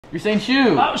You're saying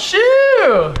shoe. Oh,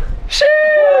 shoe! Shoo!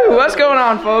 What's going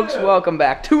on, folks? Welcome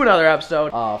back to another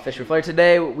episode of Fish with Flair.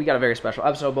 Today, we got a very special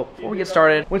episode, but before we get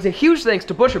started, I want to say huge thanks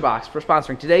to ButcherBox for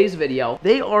sponsoring today's video.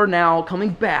 They are now coming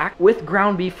back with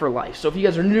ground beef for life. So if you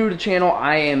guys are new to the channel,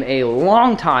 I am a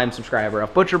long-time subscriber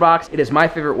of ButcherBox. It is my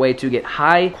favorite way to get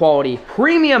high-quality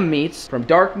premium meats from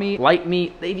dark meat, light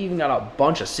meat. They've even got a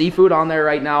bunch of seafood on there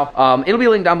right now. It'll be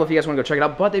linked down below if you guys want to go check it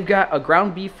out, but they've got a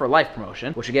ground beef for life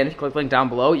promotion, which again, if you click the link down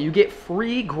below, you get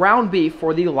free ground beef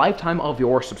for the lifetime of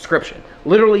your subscription.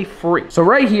 Literally free. So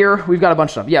right here, we've got a bunch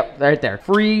of stuff. Yep, right there.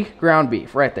 Free ground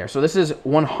beef right there. So this is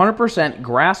 100%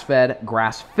 grass-fed,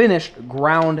 grass-finished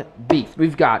ground beef.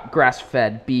 We've got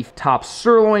grass-fed beef top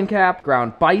sirloin cap,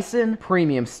 ground bison,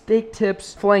 premium steak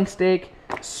tips, flank steak,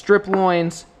 strip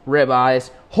loins, rib eyes,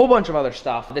 whole bunch of other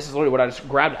stuff. This is literally what I just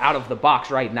grabbed out of the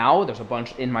box right now. There's a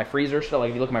bunch in my freezer still. Like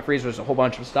if you look at my freezer, there's a whole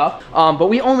bunch of stuff. But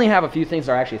we only have a few things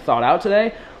that are actually thought out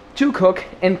today to cook,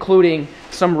 including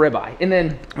some ribeye. And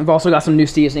then we've also got some new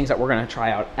seasonings that we're gonna try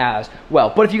out as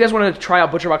well. But if you guys wanna try out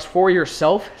ButcherBox for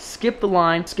yourself, skip the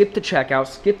line, skip the checkout,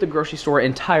 skip the grocery store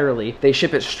entirely. They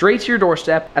ship it straight to your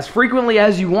doorstep as frequently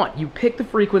as you want. You pick the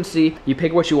frequency, you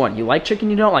pick what you want. You like chicken,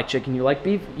 you don't like chicken, you like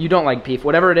beef, you don't like beef,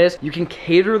 whatever it is, you can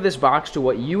cater this box to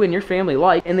what you and your family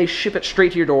like, and they ship it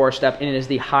straight to your doorstep, and it is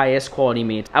the highest quality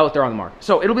meat out there on the market.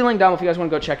 So it'll be linked down if you guys wanna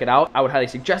go check it out. I would highly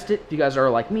suggest it if you guys are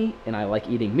like me, and I like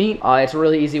eating meat. It's a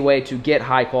really easy way to get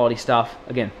high quality stuff,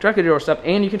 again, directly to your doorstep,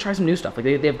 and you can try some new stuff. Like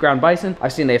they have ground bison.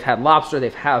 I've seen they've had lobster,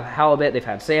 they've had halibut, they've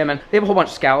had salmon. They have a whole bunch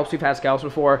of scallops. We've had scallops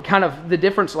before. Kind of the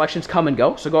different selections come and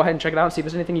go, so go ahead and check it out and see if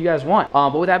there's anything you guys want.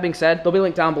 But with that being said, they'll be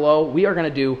linked down below. We are gonna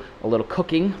do a little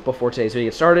cooking before today's video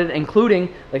gets started, including,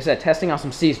 like I said, testing out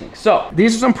some seasonings. So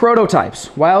these are some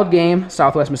prototypes. Wild game,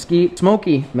 Southwest mesquite,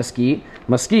 smoky mesquite,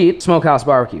 smokehouse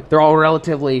barbecue. They're all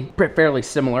relatively fairly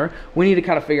similar. We need to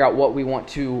kind of figure out what we want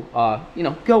to you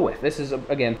know, go with. This is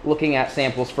again looking at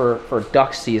samples for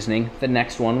duck seasoning. The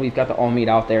next one, we've got the all meat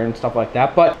out there and stuff like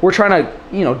that, but we're trying to,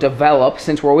 you know, develop,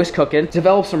 since we're always cooking,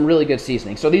 develop some really good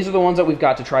seasoning. So these are the ones that we've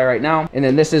got to try right now, and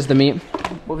then this is the meat.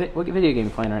 What video game are you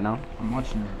playing right now? I'm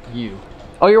watching you.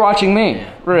 Oh, you're watching me?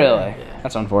 Yeah. Really? Yeah.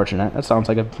 That's unfortunate. That sounds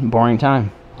like a boring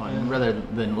time. Rather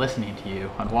than listening to you,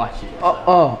 I'd watch you. So.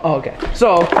 Oh, okay.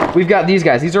 So we've got these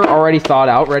guys. These are already thawed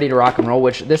out, ready to rock and roll,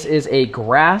 which this is a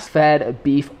grass-fed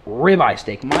beef ribeye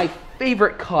steak. My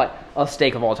favorite cut of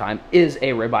steak of all time is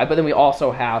a ribeye, but then we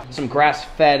also have some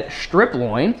grass-fed strip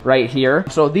loin right here.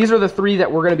 So these are the three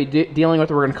that we're gonna be dealing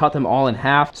with. We're gonna cut them all in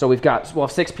half. So we'll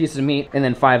have 6 pieces of meat and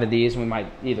then 5 of these. We might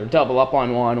either double up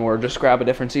on one or just grab a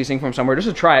different seasoning from somewhere just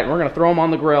to try it. And we're gonna throw them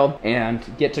on the grill and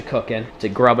get to cooking, to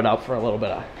grub it up for a little bit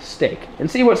of steak and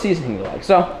see what seasoning we like.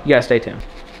 So you guys stay tuned.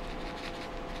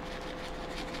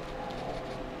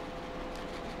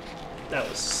 That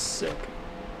was sick.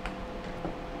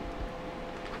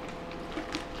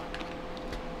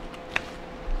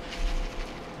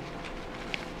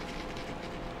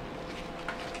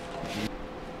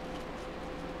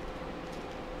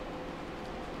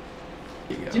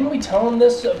 Didn't we tell him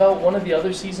this about one of the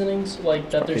other seasonings? Like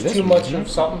that there's too much of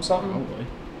something. Probably.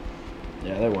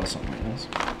 Yeah, there was something like this.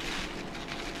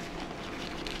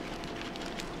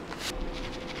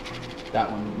 That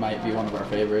one might be one of our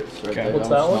favorites. Right Okay, there. what's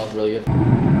that one? Smells really good.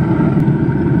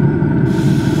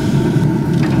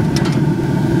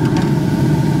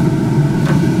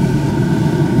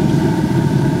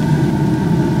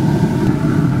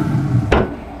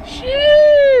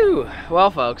 Shoo!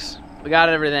 Well, folks, we got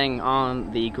everything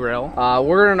on the grill.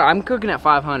 I'm cooking at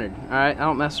 500, all right? I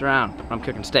don't mess around. I'm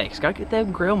cooking steaks. Gotta get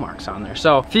them grill marks on there.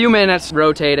 So, few minutes,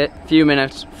 rotate it. Few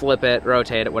minutes, flip it,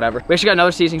 rotate it, whatever. We actually got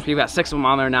another seasoning. We've got 6 of them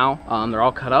on there now. They're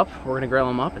all cut up. We're gonna grill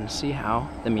them up and see how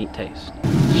the meat tastes.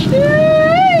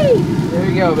 There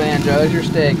you go, Banjo. There's your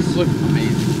steaks. Look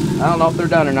amazing. I don't know if they're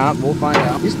done or not. We'll find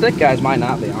out. These thick guys might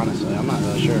not be, honestly. I'm not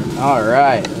really sure. All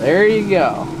right, there you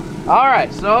go. All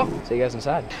right, so see you guys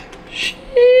inside.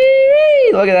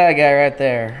 Look at that guy right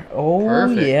there. Oh,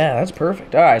 perfect. Yeah, that's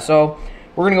perfect. All right, so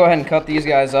we're gonna go ahead and cut these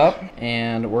guys up,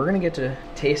 and we're gonna get to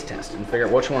taste test and figure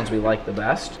out which ones we like the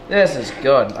best. This is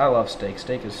good. I love steak.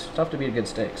 Steak is tough to beat a good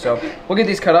steak. So we'll get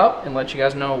these cut up and let you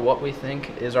guys know what we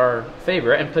think is our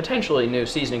favorite and potentially new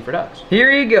seasoning for ducks.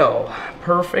 Here you go.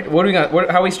 Perfect. What do we got?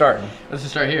 How are we starting? Let's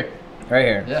just start here. Right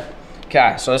here. Yeah.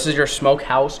 Okay, so this is your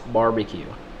smokehouse barbecue.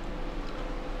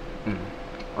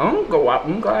 Go up.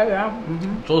 Okay, yeah.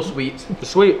 It's a little sweet.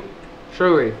 Sweet.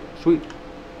 Sugary. Sweet.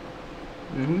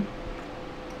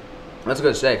 That's a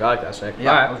good steak. I like that steak.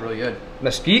 Yeah, that was really good.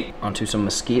 Mesquite. Onto some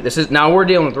mesquite. This is, now we're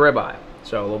dealing with ribeye.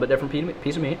 So a little bit different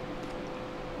piece of meat.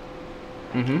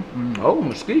 Oh,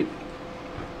 mesquite.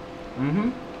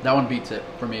 That one beats it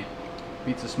for me.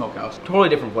 Beats the smokehouse. Totally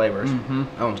different flavors. Mm-hmm.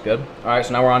 That one's good. All right,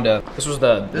 so now we're on to, this was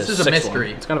the This is a sixth mystery.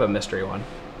 one. It's kind of a mystery one.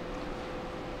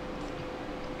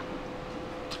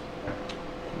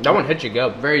 That one hit you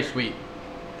good. Very sweet.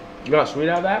 You got sweet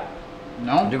out of that?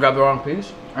 No? Did you grab the wrong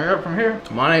piece? I got it from here.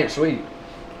 Mine ain't sweet.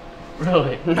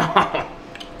 Really? No.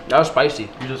 That was spicy.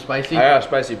 Yours is spicy? I got a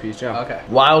spicy piece, yeah. Okay.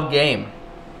 Wild game.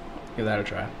 Give that a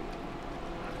try.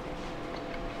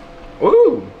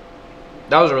 Ooh.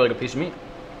 That was a really good piece of meat.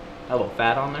 Had a little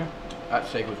fat on there. That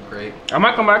steak was great. I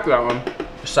might come back to that one.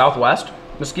 Southwest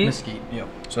Mesquite? Mesquite, yep.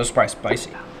 So it's probably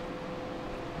spicy.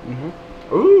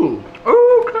 Mm-hmm. Ooh.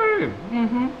 Okay.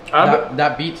 Mm-hmm.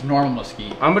 That beats normal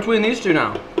mesquite. I'm between these two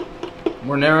now.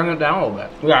 We're narrowing it down a little bit.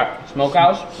 We got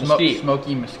smokehouse, mesquite.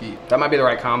 Smoky mesquite. That might be the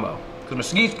right combo. Because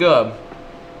mesquite's good.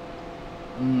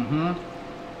 Mm-hmm.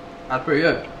 That's pretty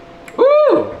good.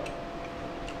 Ooh.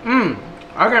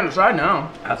 I can't decide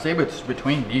now. I'd say it's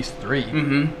between these three.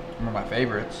 Mm-hmm. They're my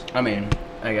favorites. I mean,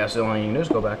 I guess the only thing you can do is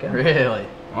go back in. Really?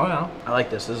 Oh yeah. I like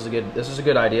this. This is a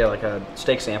good idea, like a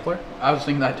steak sampler. I was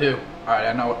thinking that too. Alright,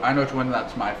 I know which one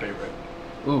that's my favorite.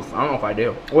 Oof, I don't know if I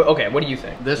do. Well, okay, what do you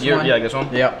think? This You one? like this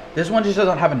one? Yeah. This one just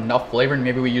doesn't have enough flavor and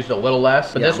maybe we used a little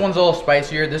less. But Yeah. this one's a little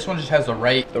spicier. This one just has the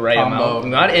right combo. amount.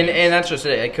 Not, and that's just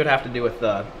it. It could have to do with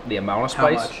the amount of How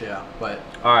spice. much, yeah. But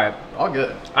All right. all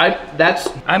good.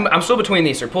 I'm still between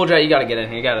these. Sir, Pool Jet, you gotta get in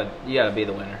here. You gotta be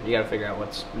the winner. You gotta figure out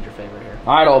what's your favorite here.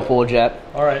 All right, old Pool Jet.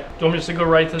 All right. Do you want me just to go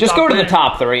right to the Just top go to the three?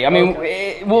 top three. I mean,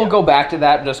 we'll Yeah. go back to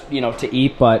that just, to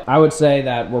eat, but I would say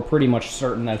that we're pretty much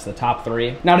certain that's the top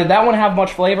three. Now, did that one have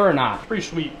much flavor or not? Pretty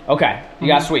sweet. Okay, you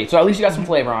got sweet. So at least you got some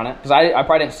flavor on it, because I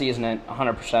probably didn't season it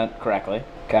 100% correctly.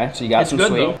 Okay, so you got It's some good,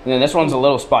 sweet. though. And then this one's a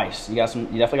little spice. You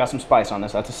definitely got some spice on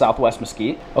this. That's a Southwest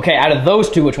Mesquite. Okay, out of those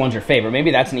two, which one's your favorite?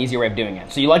 Maybe that's an easier way of doing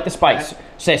it. So you like the spice.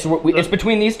 Say, so it's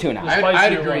between these two now. I'd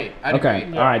spicier agree. one. I'd Okay,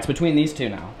 agree. all right, it's between these two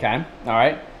now, okay? All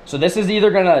right, so this is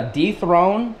either gonna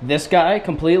dethrone this guy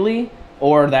completely,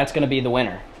 or that's gonna be the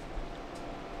winner.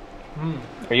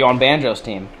 Are you on Banjo's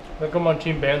team? I think I'm on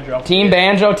Team Banjo. Team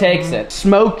Banjo takes it.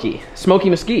 Smoky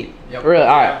Mesquite. Yep. Really?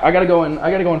 All right, I gotta go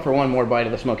in for one more bite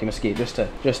of the Smoky Mesquite, just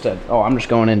to. Oh, I'm just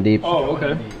going in deep. Oh,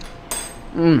 okay.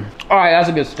 All right, that's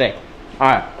a good steak. All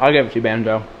right, I'll give it to you,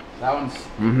 Banjo. That one's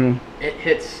it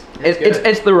hits.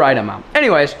 It's the right amount.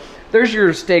 Anyways, there's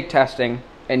your steak testing,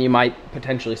 and you might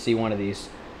potentially see one of these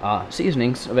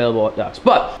seasonings available at Ducks.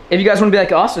 But if you guys want to be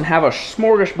like us and have a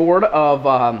smorgasbord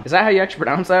of, is that how you actually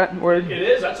pronounce that word? It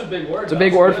is. That's a big word. It's a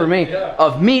big word for me. Yeah.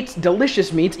 Of meats,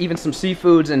 delicious meats, even some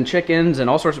seafoods and chickens and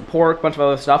all sorts of pork, a bunch of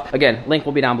other stuff. Again, link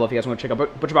will be down below if you guys want to check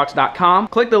out butcherbox.com.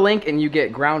 Click the link and you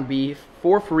get ground beef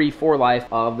for free for life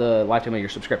of the lifetime of your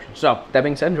subscription. So, that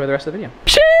being said, enjoy the rest of the video.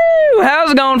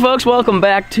 How's it going, folks? Welcome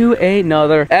back to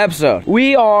another episode.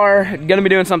 We are gonna be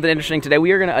doing something interesting today.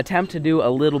 We are gonna attempt to do a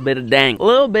little bit of a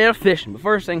little bit of fishing. But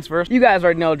first things first, you guys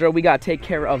already know, Joe, we gotta take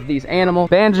care of these animals.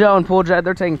 Banjo and Pool Jet,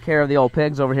 they're taking care of the old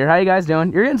pigs over here. How you guys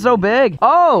doing? You're getting so big.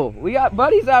 Oh, we got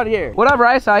buddies out here. What up,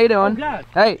 Rice? How you doing? Oh, God.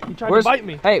 Hey, You tried to bite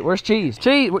me. Hey, where's Cheese?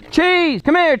 Cheese!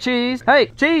 Come here, Cheese! Hey,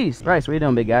 Cheese! Rice, what are you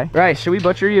doing, big guy? Rice, should we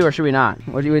butcher you or should we not?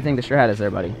 What do you think the strat is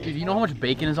there, buddy? Dude, you know how much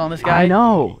bacon is on this guy? I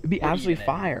know. It'd be absolutely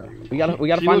fire. We gotta She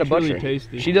find a looks butcher. really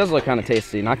tasty. She does look kind of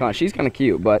tasty. Not gonna. She's kind of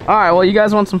cute, but all right. Well, you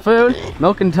guys want some food?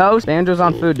 Milk and toast. Banjo's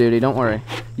on food duty. Don't worry.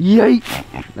 Yay!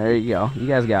 There you go. You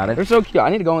guys got it. They're so cute. I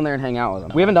need to go in there and hang out with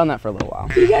them. We haven't done that for a little while.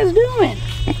 What are you guys doing?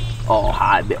 Oh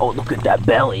hi. Oh, look at that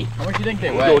belly. How much do you think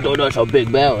they weigh? Oh, that's a big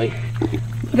belly.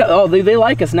 Oh, they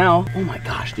like us now. Oh my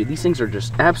gosh, dude. These things are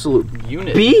just absolute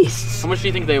Unit. beasts. How much do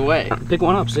you think they weigh? Pick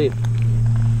one up. See.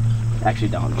 Actually,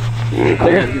 don't. He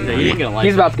ain't gonna like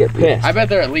He's about to get pissed. I bet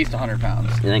they're at least 100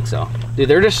 pounds. You think so? Dude,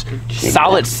 they're just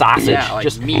solid sausage. Yeah, like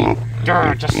just meat.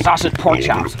 Just sausage pork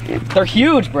chops. They're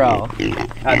huge, bro. All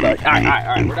right, buddy. All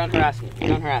right. We're done harassing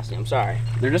you. I'm sorry.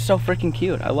 They're just so freaking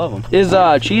cute. I love them. Is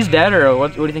Cheese dead or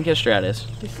what do you think his strat is?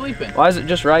 He's sleeping. Why is it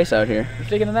just Rice out here? He's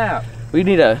taking a nap. We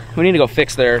need to go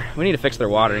fix their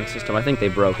watering system. I think they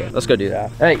broke it. Let's go do that.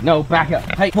 Hey, no, back up.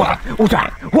 Hey, what?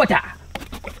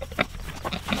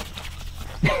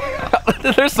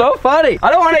 They're so funny.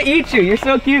 I don't want to eat you. You're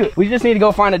so cute. We just need to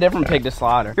go find a different pig to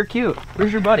slaughter. You're cute.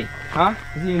 Where's your buddy? Huh?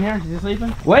 Is he in here? Is he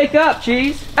sleeping? Wake up,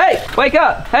 Cheese. Hey, wake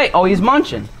up. Hey, oh, he's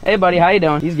munching. Hey, buddy, how you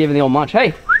doing? He's giving the old munch.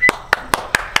 Hey.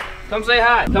 Come say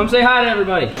hi. Come say hi to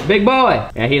everybody. Big boy.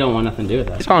 Yeah, he don't want nothing to do with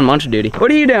that. He's on munch duty. What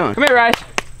are you doing? Come here, Rice.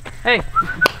 Hey.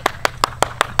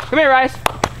 Come here, Rice.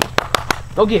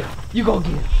 Go get him. You go get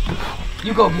him.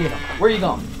 You go get him. Where are you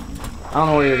going? I don't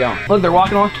know where you're going. Look, they're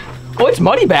walking on. Oh, it's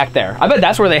muddy back there. I bet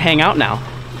that's where they hang out now.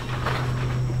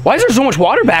 Why is there so much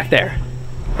water back there?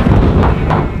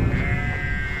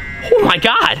 Oh my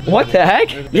God. What the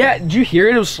heck? Yeah, did you hear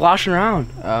it? It was sloshing around.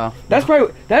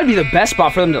 That'd be the best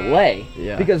spot for them to lay.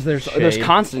 Yeah. Because there's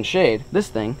constant shade. This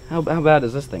thing, how bad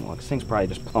does this thing look? This thing's probably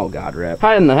just, oh God, Rip.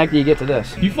 How in the heck do you get to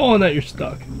this? You fall in that, you're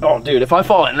stuck. Oh, dude, if I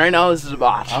fall in right now, this is a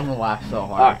botch. I'm gonna laugh so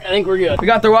hard. All right, I think we're good. We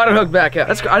got the water hook back up.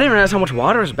 I didn't realize how much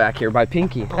water is back here by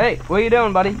Pinky. Hey, what are you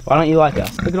doing, buddy? Why don't you like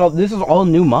us? Look at all, this is all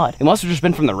new mud. It must have just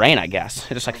been from the rain, I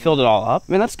guess. It just like filled it all up.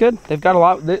 I mean, that's good. They've got a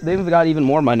lot, they've got even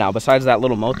more mud now besides that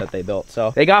little moat that they built.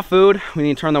 So they got food. We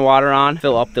need to turn the water on,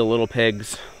 fill up the little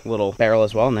pig's little barrel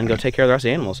as well, and then go take care of the rest of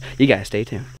the animals. You guys stay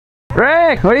tuned.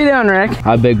 Rick, what are you doing, Rick?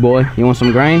 Hi, big boy. You want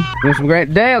some grain? You want some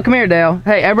grain? Dale, come here, Dale.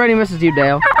 Hey, everybody misses you,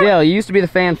 Dale. Dale, you used to be the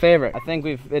fan favorite. I think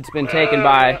it's been taken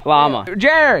by Llama.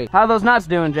 Jerry, how are those nuts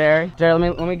doing, Jerry? Jerry,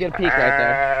 let me get a peek right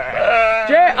there.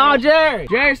 Jerry, oh, Jerry.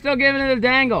 Jerry's still giving it a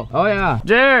dangle. Oh, yeah.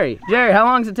 Jerry, how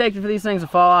long does it take for these things to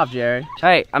fall off, Jerry?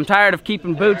 Hey, I'm tired of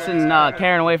keeping Boots and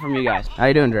Karen away from you guys. How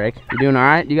you doing, Drake? You doing all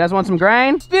right? You guys want some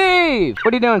grain? Steve,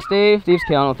 what are you doing, Steve? Steve's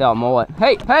killing with that mullet.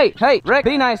 Hey, Rick,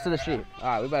 be nice to the sheep. All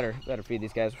right, we better feed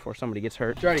these guys before somebody gets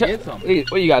hurt. Try to get some.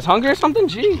 What, you guys hungry or something?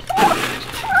 Gee.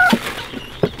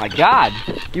 My God,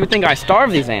 you would think I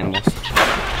starve these animals.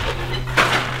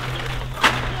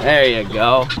 There you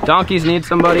go. Donkeys need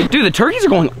somebody. Dude, the turkeys are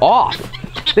going off.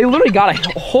 They literally got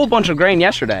a whole bunch of grain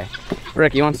yesterday.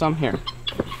 Rick, you want some? Here.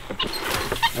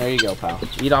 There you go, pal.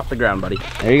 Eat off the ground, buddy.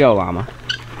 There you go, Llama.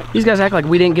 These guys act like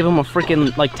we didn't give them a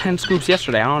freaking like 10 scoops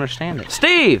yesterday. I don't understand it.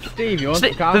 Steve, you want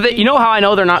some coffee? You know how I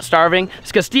know they're not starving? It's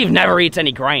because Steve never eats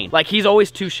any grain. Like, he's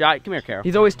always too shy. Come here, Carol.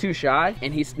 He's always too shy,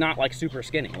 and he's not like super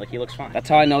skinny. Like, he looks fine. That's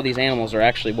how I know these animals are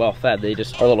actually well fed. They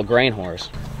just are little grain whores.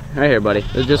 Right here, buddy.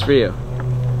 It's just for you.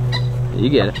 You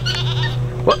get it.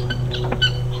 What?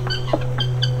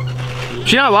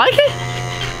 She not like it?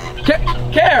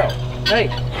 Carol! Hey.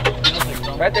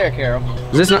 Right there, Carol.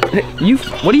 Is this not, hey,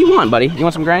 what do you want, buddy? You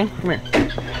want some grain? Come here.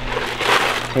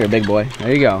 Here, big boy.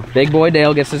 There you go. Big boy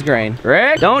Dale gets his grain.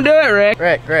 Rick, don't do it, Rick.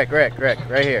 Rick,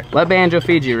 right here. Let Banjo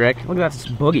feed you, Rick. Look at that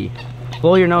boogie.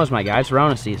 Blow your nose, my guy. It's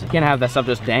Rona season. You can't have that stuff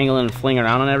just dangling and flinging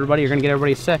around on everybody. You're gonna get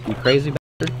everybody sick, you crazy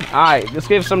bastard. All right, let's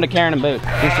give some to Karen and Boots.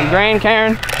 Give some grain,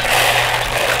 Karen.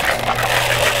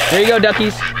 There you go,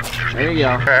 duckies. There you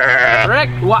go. Rick,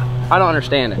 what? I don't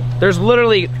understand it. There's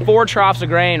literally 4 troughs of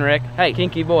grain, Rick. Hey,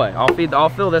 kinky boy. I'll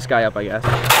fill this guy up, I guess.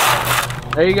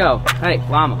 There you go. Hey,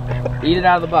 Llama. Eat it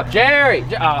out of the buck. Jerry!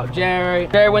 Oh, Jerry.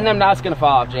 Jerry, when them nuts gonna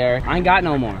fall off, Jerry? I ain't got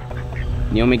no more.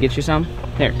 You want me to get you some?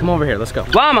 Here, come over here. Let's go.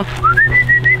 Llama!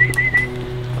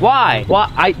 Why?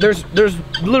 Why? There's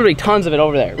literally tons of it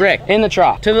over there. Rick, in the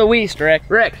trough. To the west, Rick.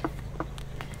 Rick!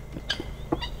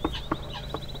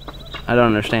 I don't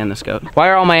understand this goat. Why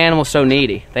are all my animals so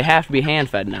needy? They have to be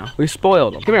hand-fed now. We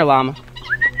spoiled them. Come here, Llama.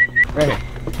 Right here.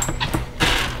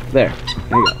 There.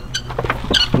 There you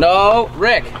go. No,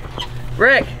 Rick.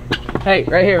 Rick. Hey,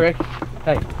 right here, Rick.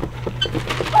 Hey.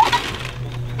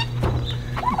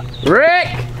 Rick!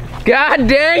 God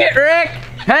dang it, Rick!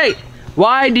 Hey,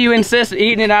 why do you insist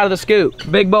eating it out of the scoop?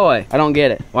 Big boy. I don't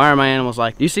get it. Why are my animals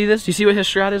like, do you see this? Do you see what his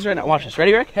strat is right now? Watch this.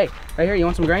 Ready, Rick? Hey, right here. You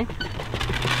want some grain?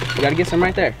 You gotta get some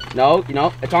right there. No,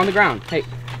 it's on the ground. Hey,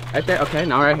 right there. Okay,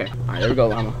 now right here. All right, there we go,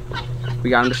 Llama. We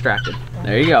got him distracted.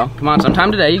 There you go. Come on,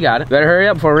 sometime today, you got it. Better hurry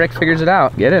up before Rick figures it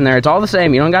out. Get in there. It's all the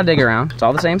same. You don't gotta dig around. It's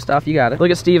all the same stuff. You got it. Look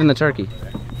at Steve and the turkey.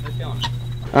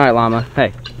 All right, Llama.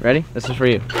 Hey, ready? This is for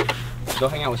you. Go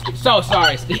hang out with Steve. So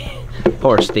sorry, Steve.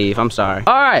 Poor Steve, I'm sorry.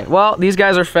 All right, well, these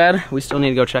guys are fed. We still need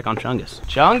to go check on Chungus.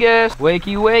 Chungus,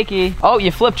 wakey, wakey. Oh,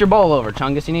 you flipped your bowl over,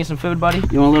 Chungus. You need some food, buddy?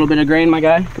 You want a little bit of grain, my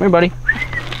guy? Come here, buddy.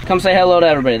 Come say hello to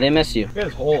everybody. They miss you. Look at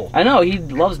his hole. I know, he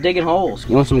loves digging holes.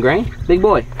 You want some grain? Big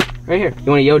boy, right here.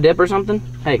 You want a yo dip or something?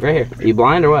 Hey, right here. Are you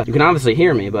blind or what? You can obviously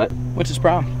hear me, but what's his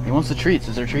problem? He wants the treats.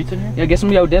 Is there treats in here? Yeah, get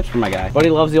some yo dips for my guy. Buddy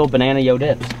loves the old banana yo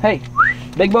dips. Hey,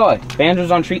 big boy.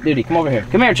 Banjo's on treat duty. Come over here.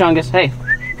 Come here, Chungus. Hey.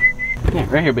 Yeah,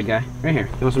 right here, big guy. Right here.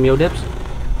 You want some yo dips?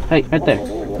 Hey, right there.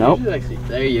 Nope.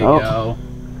 There you go.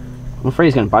 I'm afraid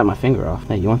he's gonna bite my finger off.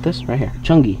 Hey, you want this? Right here.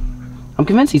 Chungy. I'm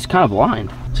convinced he's kind of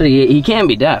blind. So he can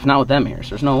be deaf, not with them ears.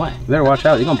 There's no way. You better watch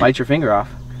out. He's gonna bite your finger off.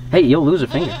 Hey, you'll lose a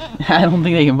finger. I don't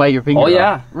think they can bite your finger off. Oh,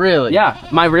 yeah. Really? Yeah.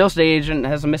 My real estate agent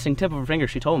has a missing tip of her finger,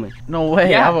 she told me. No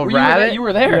way. Yeah. I have a rabbit? You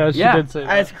were there. Yeah, she did say that.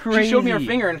 That's crazy. She showed me her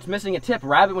finger and it's missing a tip.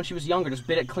 Rabbit, when she was younger, just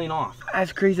bit it clean off.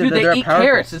 That's crazy. Dude, they eat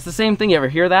carrots. It's the same thing. You ever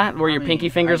hear that? Where your pinky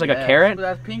finger's like a carrot? But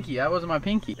that's pinky. That wasn't my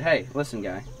pinky. Hey, listen,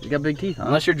 guy. You got big teeth, huh?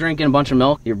 Unless you're drinking a bunch of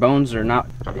milk, your bones are not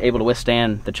able to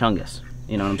withstand the Chungus.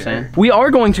 You know what I'm saying? We are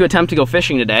going to attempt to go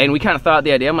fishing today, and we kind of thought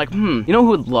the idea. I'm like, you know who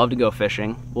would love to go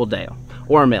fishing? Well, Dale.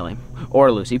 Or Millie.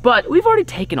 or Lucy, but we've already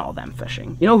taken all them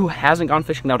fishing. You know who hasn't gone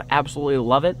fishing that would absolutely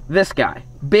love it? This guy,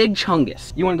 Big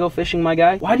Chungus. You wanna go fishing, my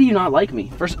guy? Why do you not like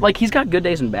me? First, like, he's got good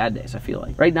days and bad days, I feel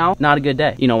like. Right now, not a good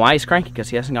day. You know why? He's cranky, because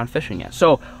he hasn't gone fishing yet.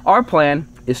 So our plan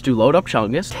is to load up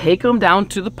Chungus, take him down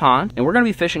to the pond, and we're gonna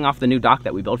be fishing off the new dock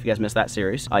that we built. If you guys missed that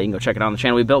series, you can go check it out on the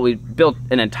channel. We built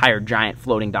an entire giant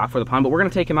floating dock for the pond, but we're gonna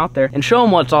take him out there and show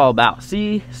him what it's all about.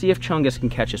 See if Chungus can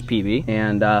catch his PB,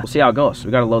 and we'll see how it goes. So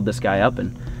we gotta load this guy up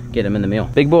and get him in the meal.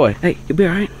 Big boy, hey, you'll be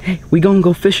all right. Hey, we gonna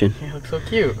go fishing. You look so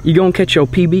cute. You gonna catch your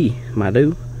PB, my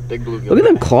dude. Big bluegill. Look at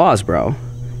them claws, bro.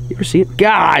 You ever see it?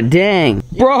 God dang,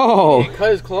 bro.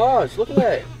 Cut his claws. Look at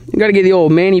that. You gotta get the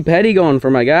old mani petty going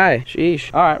for my guy.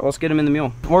 Sheesh. All right, well, let's get him in the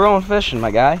mule. We're going fishing,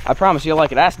 my guy. I promise you'll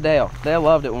like it. Ask Dale. Dale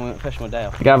loved it when we went fishing with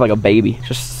Dale. You gotta have like a baby,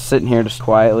 just sitting here, just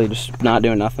quietly, just not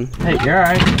doing nothing. Hey, you're all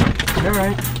right. You're all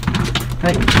right.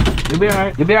 Hey, you'll be all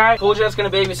right. You'll be all right. Cool Jet's gonna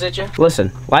babysit you.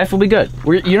 Listen, life will be good.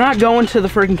 You're not going to the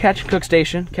freaking catch and cook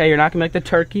station, okay? You're not gonna make the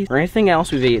turkeys or anything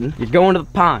else we've eaten. You're going to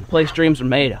the pond. Place dreams are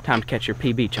made of. Time to catch your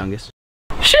PB, Chungus.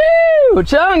 Shoo!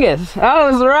 Chungus, how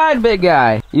was the ride, big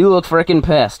guy? You look freaking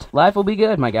pissed. Life will be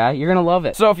good, my guy. You're gonna love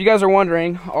it. So if you guys are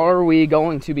wondering, are we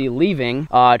going to be leaving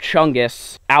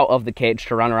Chungus out of the cage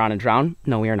to run around and drown?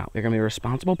 No, we are not. We're gonna be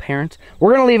responsible parents.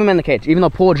 We're gonna leave him in the cage, even though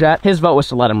Pool Jet, his vote was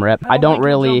to let him rip. I don't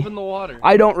really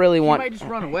want. He might just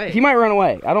run away. He might run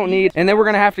away. I don't need. And then we're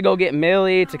gonna have to go get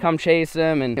Millie to come chase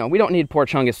him, and you know, we don't need poor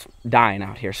Chungus dying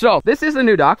out here. So this is a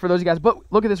new dock for those of you guys. But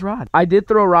look at this rod. I did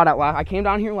throw a rod out last. I came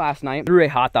down here last night, threw a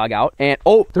hot dog out, and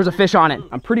oh, there's a fish on it.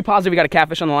 I'm pretty positive we got a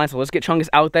catfish on the line, so let's get Chungus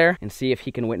out there and see if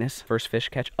he can witness first fish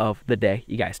catch of the day.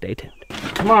 You guys stay tuned.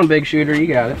 Come on, big shooter, you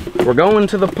got it. We're going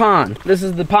to the pond. This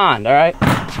is the pond, all right?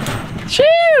 Shoo!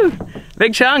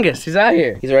 Big Chungus, he's out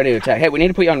here. He's ready to attack. Hey, we need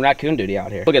to put you on raccoon duty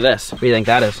out here. Look at this. What do you think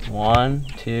that is? 1,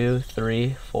 2,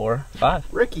 3, 4,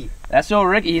 5. Ricky. That's old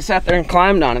Ricky. He sat there and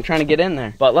climbed on it trying to get in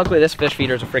there. But luckily this fish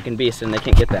feeder is a freaking beast and they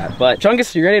can't get that. But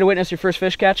Chungus, you ready to witness your first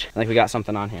fish catch? I think we got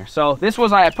something on here. So this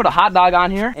was, I put a hot dog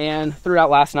on here and threw it out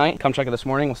last night. Come check it this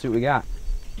morning. We'll see what we got.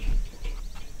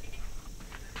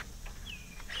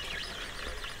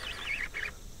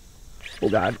 Oh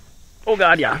God. Oh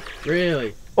God, yeah.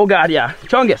 Really? Oh God, yeah.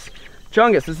 Chungus.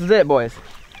 Chungus, this is it, boys.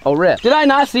 Oh, rip. Did I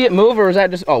not see it move, or was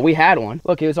that just... Oh, we had one.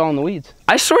 Look, it was all in the weeds.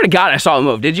 I swear to God I saw it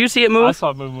move. Did you see it move? I saw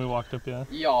it move when we walked up, yeah.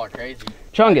 Y'all are crazy.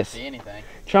 Chungus. I didn't see anything.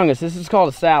 Chungus, this is called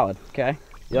a salad, okay?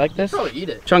 You like this? Probably eat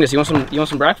it. Chungus, you want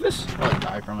some breakfast? Probably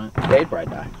die from it. Yeah, he'd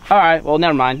probably die. All right, well,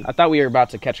 never mind. I thought we were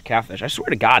about to catch a catfish. I swear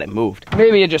to God, it moved.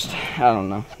 Maybe it just, I don't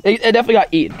know. It definitely got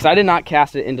eaten, because I did not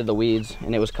cast it into the weeds,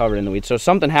 and it was covered in the weeds. So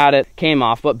something had it, came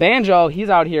off. But Banjo, he's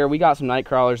out here. We got some night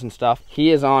crawlers and stuff.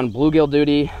 He is on bluegill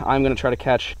duty. I'm going to try to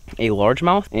catch a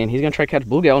largemouth, and he's going to try to catch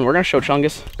bluegill, and we're going to show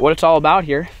Chungus what it's all about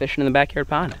here, fishing in the backyard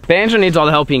pond. Banjo needs all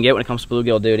the help he can get when it comes to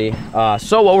bluegill duty.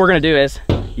 So what we're going to do is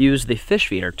use the fish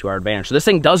feeder to our advantage. So this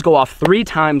thing does go off 3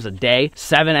 times a day,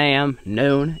 7 a.m.,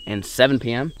 noon, and 7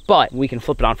 p.m. But we can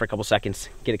flip it on for a couple seconds,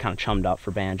 get it kind of chummed up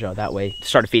for Banjo. That way,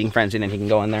 start a feeding frenzy, and then he can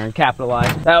go in there and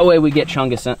capitalize. That way we get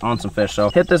Chungus on some fish. So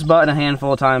hit this button a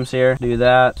handful of times here. Do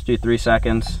that. Let's do 3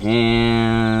 seconds.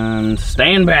 And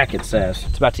stand back, it says.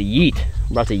 It's about to yeet.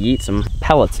 We're about to yeet some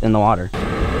pellets in the water.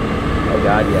 Oh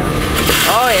God, yeah.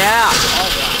 Oh yeah.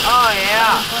 Oh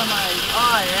yeah.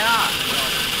 Oh yeah.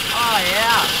 Oh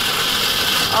yeah.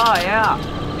 Oh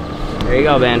yeah. There you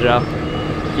go, Banjo.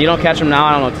 If you don't catch them now,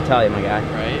 I don't know what to tell you, my guy.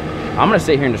 Right? I'm gonna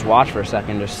sit here and just watch for a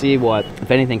second, just see what,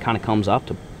 if anything kind of comes up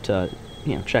to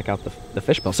you know, check out the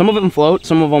fish bill. Some of them float,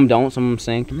 some of them don't, some of them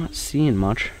sink. I'm not seeing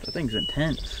much. That thing's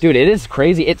intense. Dude, it is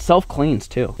crazy. It self-cleans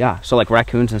too. Yeah, so like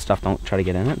raccoons and stuff don't try to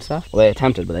get in it and stuff. Well, they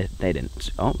attempted, but they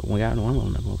didn't. Oh, we got one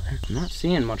of them over there. I'm not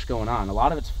seeing much going on. A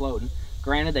lot of it's floating.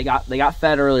 Granted, they got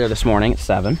fed earlier this morning at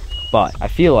 7. But I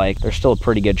feel like there's still a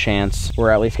pretty good chance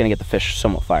we're at least gonna get the fish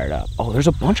somewhat fired up. Oh, there's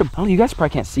a bunch of, oh, you guys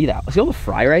probably can't see that. See all the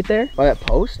fry right there by that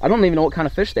post? I don't even know what kind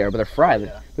of fish they are, but they're fry.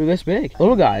 They're this big.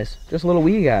 Little guys, just little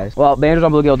wee guys. Well, Banjo's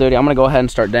on bluegill duty. I'm gonna go ahead and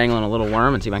start dangling a little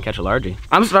worm and see if I can catch a largie.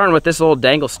 I'm starting with this little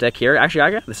dangle stick here. Actually,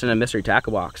 I got this in a mystery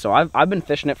tackle box. So I've been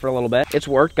fishing it for a little bit. It's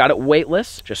worked, got it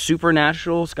weightless, just super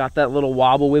natural. It's got that little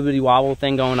wobble, wibbity wobble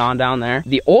thing going on down there.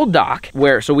 The old dock,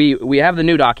 so we have the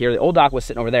new dock here. The old dock was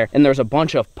sitting over there, and there's a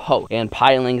bunch of poke and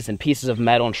pilings and pieces of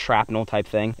metal and shrapnel type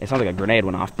thing. It sounds like a grenade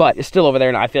went off, but it's still over there,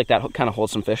 and I feel like that kind of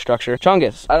holds some fish structure.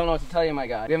 Chungus, I don't know what to tell you, my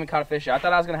guy. We haven't caught a fish yet. I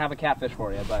thought I was gonna have a catfish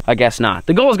for you, but I guess not.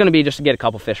 The goal is gonna be just to get a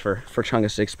couple fish for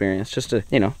Chungus' experience, just to,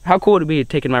 you know, how cool would it be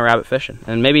taking my rabbit fishing?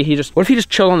 And maybe what if he just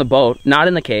chilled on the boat, not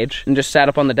in the cage, and just sat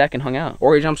up on the deck and hung out?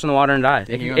 Or he jumps in the water and dies.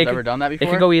 You've ever done that before?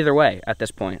 It could go either way at this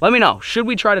point. Let me know. Should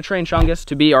we try to train Chungus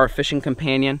to be our fishing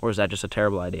companion, or is that just a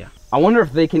terrible idea? I wonder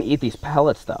if they can eat these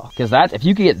pellets though, because that if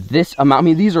you could get this amount, I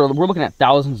mean, we're looking at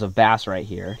thousands of bass right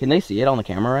here. Can they see it on the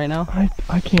camera right now?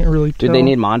 I can't really tell. Do they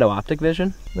need Mondo optic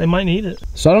vision? They might need it.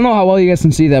 So I don't know how well you guys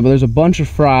can see that, but there's a bunch of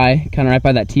fry kind of right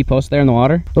by that T-post there in the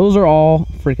water. Those are all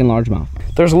freaking largemouth.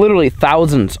 There's literally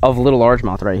thousands of little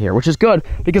largemouth right here, which is good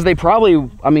because they probably,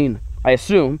 I mean, I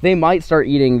assume they might start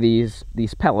eating these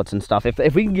pellets and stuff.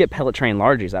 If we can get pellet trained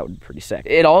largies, that would be pretty sick.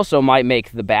 It also might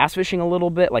make the bass fishing a little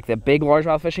bit, like the big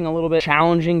largemouth fishing a little bit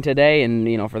challenging today and,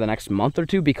 you know, for the next month or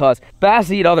two, because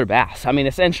bass eat other bass. I mean,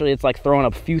 essentially it's like throwing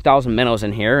a few thousand minnows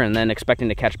in here and then expecting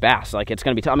to catch bass. Like it's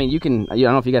gonna be, I mean, I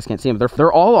don't know if you guys can't see them, but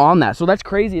they're all on that. So that's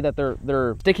crazy that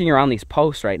they're sticking around these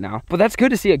posts right now. But that's good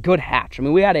to see a good hatch. I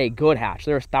mean, we had a good hatch.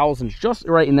 There's thousands just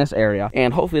right in this area,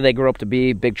 and hopefully they grow up to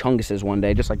be big chunguses one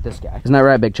day, just like this guy. Isn't that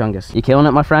right, Big Chungus? You killing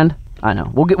it, my friend? I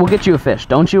know. We'll get you a fish.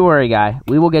 Don't you worry, guy.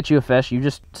 We will get you a fish. You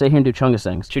just sit here and do Chungus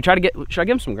things. Should I give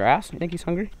him some grass? You think he's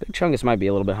hungry? Big Chungus might be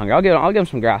a little bit hungry. I'll give him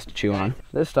some grass to chew on.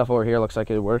 This stuff over here looks like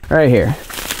it would work. Right here.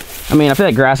 I mean, I feel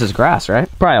like grass is grass, right?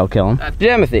 Probably I'll kill him.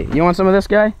 Jimothy, you want some of this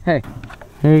guy? Hey.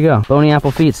 There you go. Bony apple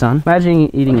feet, son.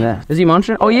 Imagine eating that. Is he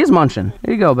munching? Oh, he is munching.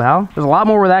 There you go, pal. There's a lot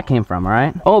more where that came from, all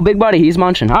right? Oh, big buddy, he's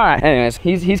munching. All right. Anyways,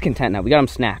 he's content now. We got him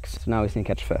snacks. So now he's gonna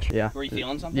catch fish. Yeah. Were you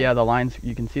feeling something? Yeah, the lines,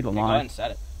 you can see the line. Go ahead and set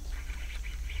it.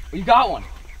 Oh, you got one.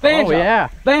 Banjo. Oh, yeah.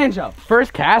 Banjo.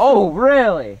 First cast. Oh,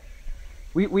 really?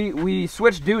 We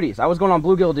switched duties. I was going on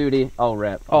bluegill duty. Oh,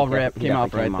 rip. Oh, Okay, rip. he Came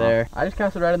off definitely right came there. I just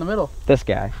cast it right in the middle. This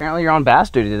guy. Apparently you're on bass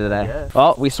duty today. Yes.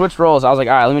 Well, we switched roles. I was like,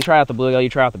 all right, let me try out the bluegill. You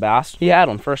try out the bass. He had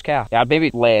one first cast. Yeah, I'd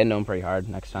maybe lay into him pretty hard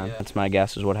next time. Yeah. That's my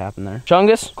guess is what happened there.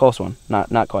 Chungus, close one.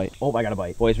 Not quite. Oh, I got a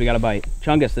bite. Boys, we got a bite.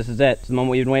 Chungus, this is it. It's the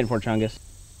moment we've been waiting for, Chungus.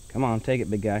 Come on, take it,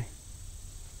 big guy.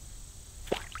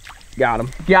 Got him.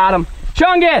 Got him.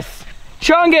 Chungus!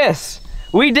 Chungus!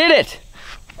 We did it!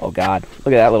 Oh, God.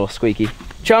 Look at that little squeaky.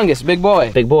 Chungus, big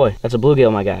boy. Big boy. That's a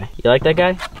bluegill, my guy. You like that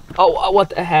guy? Oh, what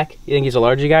the heck? You think he's a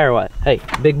largy guy or what? Hey,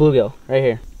 big bluegill, right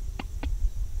here.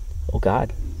 Oh,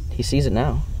 God. He sees it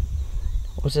now.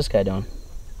 What's this guy doing?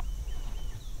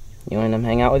 You letting him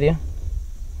hang out with you?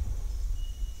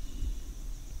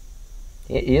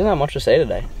 He doesn't have much to say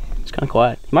today. It's kind of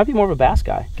quiet. He might be more of a bass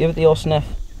guy. Give it the old sniff.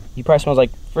 He probably smells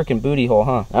like freaking booty hole,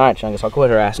 huh? All right, Chungus, I'll quit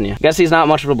harassing you. Guess he's not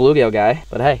much of a bluegill guy,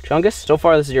 but hey, Chungus, so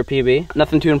far this is your PB.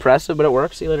 Nothing too impressive, but it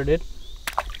works. See you later, dude.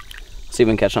 Let's see if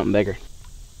we can catch something bigger.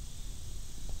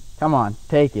 Come on,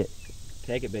 take it.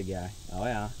 Take it, big guy. Oh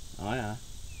yeah, oh yeah,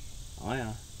 oh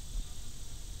yeah.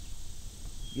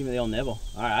 Give me the old nibble.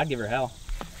 All right, I'll give her hell.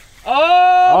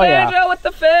 Oh, Banjo yeah. With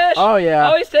the fish. Oh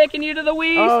yeah. Oh, he's taking you to the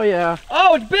weeds. Oh yeah.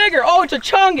 Oh, it's bigger. Oh, it's a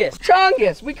Chungus.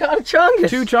 Chungus. We caught a Chungus.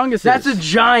 2 Chunguses. That's a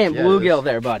giant bluegill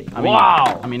there, buddy. I mean,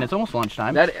 wow. I mean, it's almost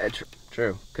lunchtime.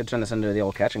 True. Could turn this into the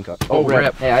old catch and cook. Oh,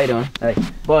 rip. Hey, how you doing? Hey,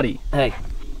 buddy. Hey.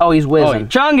 Oh, he's whizzing. Oh,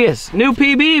 Chungus, new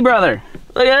PB, brother.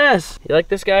 Look at this. You like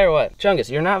this guy or what?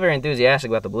 Chungus, you're not very enthusiastic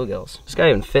about the bluegills. This guy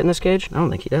even fit in this cage? I don't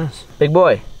think he does. Big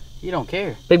boy. You don't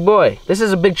care. Big boy. This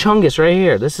is a big Chungus right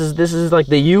here. This is like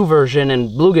the U version in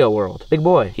bluegill world. Big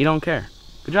boy. You don't care.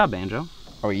 Good job, Banjo.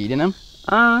 Are we eating him?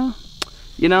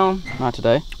 You know, not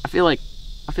today. I feel like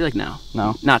no.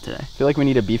 No. Not today. I feel like we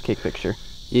need a beefcake picture.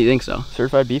 You think so?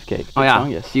 Certified beefcake. Oh yeah.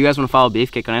 Chungus. If you guys want to follow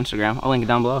Beefcake on Instagram, I'll link it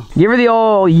down below. Give her the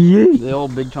old yeet. The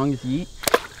old big Chungus yeet.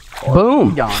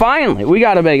 Boom. Finally, we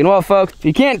got a big one. Well, folks, if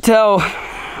you can't tell,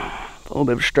 a little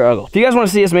bit of a struggle. If you guys want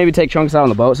to see us maybe take Chungus out on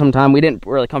the boat sometime, we didn't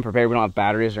really come prepared. We don't have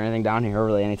batteries or anything down here, or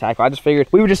really any tackle. I just figured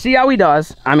we would just see how he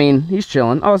does. I mean, he's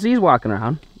chilling. Oh, see, he's walking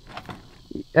around.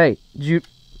 Hey, you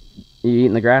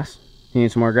eating the grass? You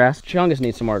need some more grass? Chungus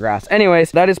needs some more grass.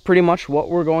 Anyways, that is pretty much what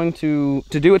we're going to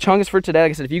do with Chungus for today. Like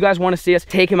I said, if you guys want to see us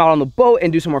take him out on the boat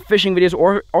and do some more fishing videos,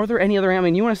 or are there any other, I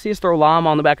mean, you want to see us throw llama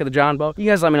on the back of the John boat,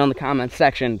 you guys let me know in the comment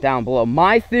section down below.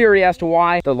 My theory as to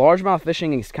why the largemouth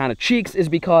fishing is kind of cheeks is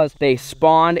because they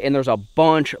spawned and there's a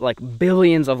bunch, like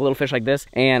billions of little fish like this,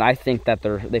 and I think that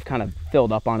they've kind of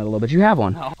filled up on it a little bit. You have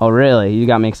one? No. Oh, really? You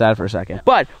got me excited for a second.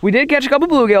 But we did catch a couple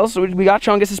bluegills, so we got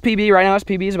Chungus's PB. Right now his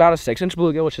PB is about a 6-inch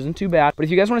bluegill, which isn't too bad. But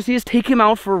if you guys want to see us take him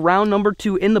out for round number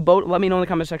 2 in the boat, let me know in the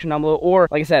comment section down below. Or,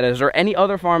 like I said, is there any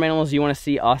other farm animals you want to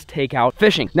see us take out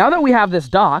fishing? Now that we have this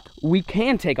dock, we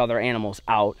can take other animals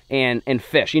out and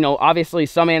fish. You know, obviously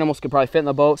some animals could probably fit in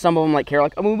the boat. Some of them, like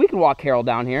Carol, I mean, we could walk Carol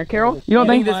down here. Carol, you don't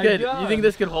think this could? You think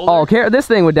this could hold her? Oh, Carol, this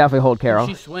thing would definitely hold Carol.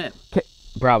 Can she swim?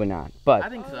 Probably not, but I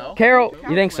think so. Carol,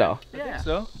 you think so? I think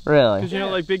so. Really? Because you know,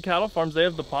 like big cattle farms, they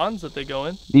have the ponds that they go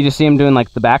in. You just see him doing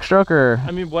like the backstroke, or?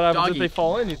 I mean, what happens if they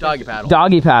fall in? Doggy paddle.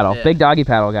 Doggy paddle. Yeah. Big doggy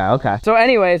paddle guy. Okay. So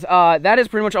anyways, that is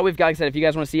pretty much all we've got. Like I said, if you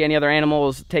guys want to see any other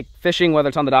animals take fishing, whether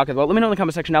it's on the dock as well, let me know in the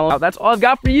comment section down below. That's all I've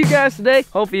got for you guys today.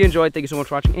 Hope you enjoyed. Thank you so much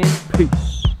for watching, and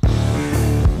peace.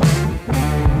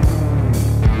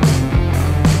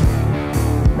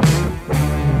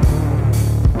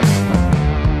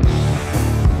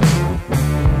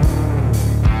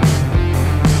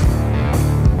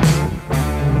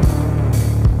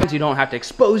 don't have to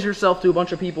expose yourself to a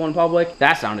bunch of people in public.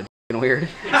 That sounded weird.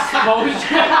 Exposure.